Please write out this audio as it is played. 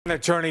An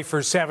attorney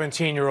for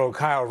 17-year-old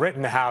Kyle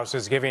Rittenhouse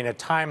is giving a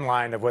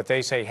timeline of what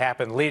they say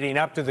happened leading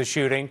up to the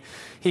shooting.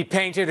 He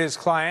painted his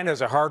client as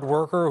a hard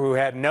worker who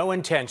had no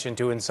intention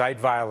to incite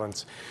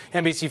violence.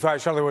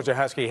 NBC5's Charlie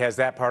Wojciechowski has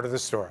that part of the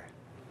story.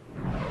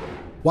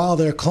 While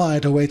their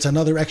client awaits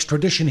another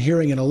extradition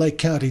hearing in a Lake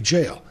County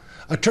jail,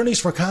 attorneys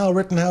for Kyle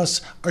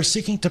Rittenhouse are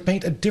seeking to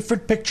paint a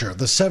different picture of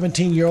the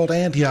 17-year-old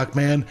Antioch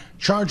man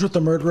charged with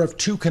the murder of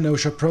two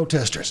Kenosha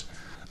protesters.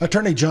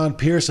 Attorney John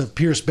Pierce of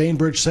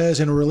Pierce-Bainbridge says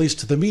in a release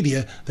to the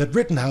media that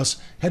Rittenhouse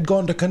had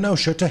gone to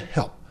Kenosha to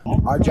help.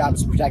 Our job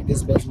is to protect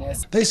this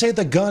business. They say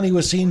the gun he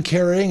was seen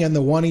carrying and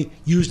the one he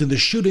used in the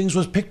shootings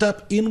was picked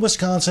up in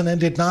Wisconsin and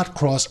did not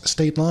cross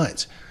state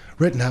lines.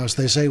 Rittenhouse,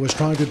 they say, was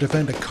trying to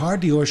defend a car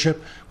dealership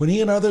when he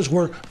and others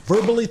were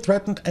verbally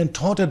threatened and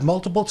taunted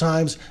multiple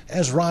times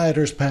as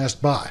rioters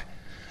passed by.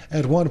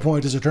 At one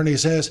point, his attorney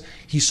says,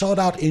 he sought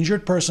out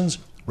injured persons,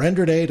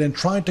 rendered aid, and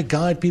tried to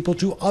guide people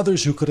to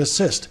others who could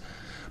assist.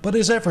 But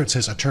his efforts,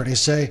 his attorneys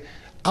say,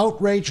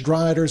 outraged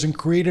rioters and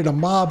created a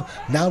mob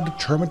now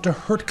determined to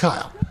hurt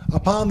Kyle.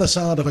 Upon the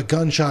sound of a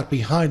gunshot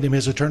behind him,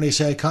 his attorneys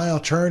say Kyle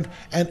turned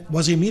and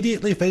was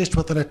immediately faced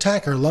with an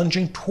attacker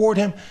lunging toward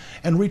him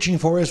and reaching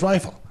for his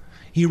rifle.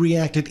 He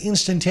reacted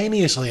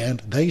instantaneously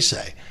and, they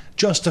say,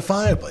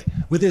 justifiably,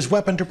 with his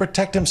weapon to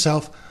protect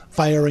himself,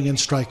 firing and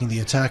striking the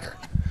attacker.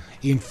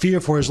 In fear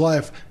for his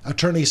life,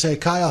 attorneys say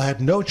Kyle had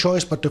no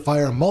choice but to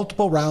fire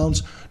multiple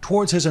rounds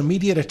towards his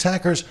immediate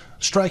attackers,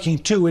 striking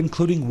two,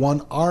 including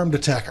one armed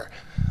attacker.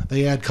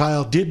 They add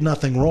Kyle did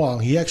nothing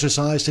wrong. He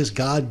exercised his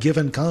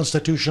God-given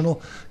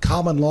constitutional,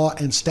 common law,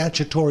 and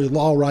statutory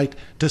law right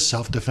to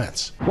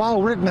self-defense.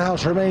 While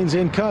Rittenhouse remains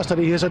in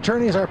custody, his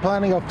attorneys are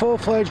planning a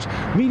full-fledged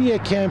media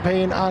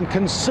campaign on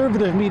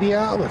conservative media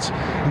outlets,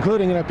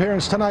 including an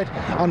appearance tonight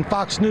on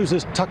Fox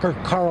News' Tucker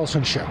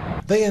Carlson show.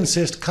 They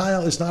insist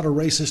Kyle is not a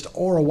racist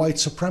or a white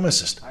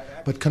supremacist,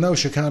 but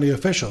Kenosha County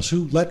officials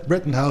who let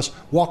Rittenhouse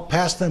walk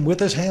past them with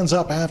his hands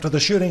up after the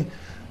shooting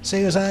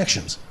say his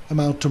actions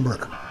amount to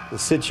murder. The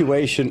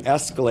situation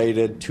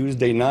escalated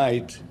Tuesday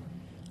night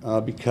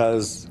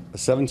because a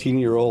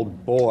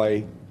 17-year-old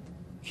boy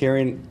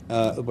carrying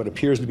what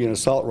appears to be an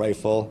assault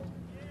rifle,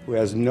 who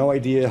has no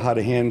idea how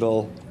to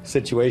handle a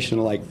situation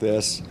like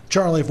this.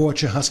 Charlie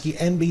Wojciechowski,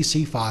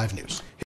 NBC5 News.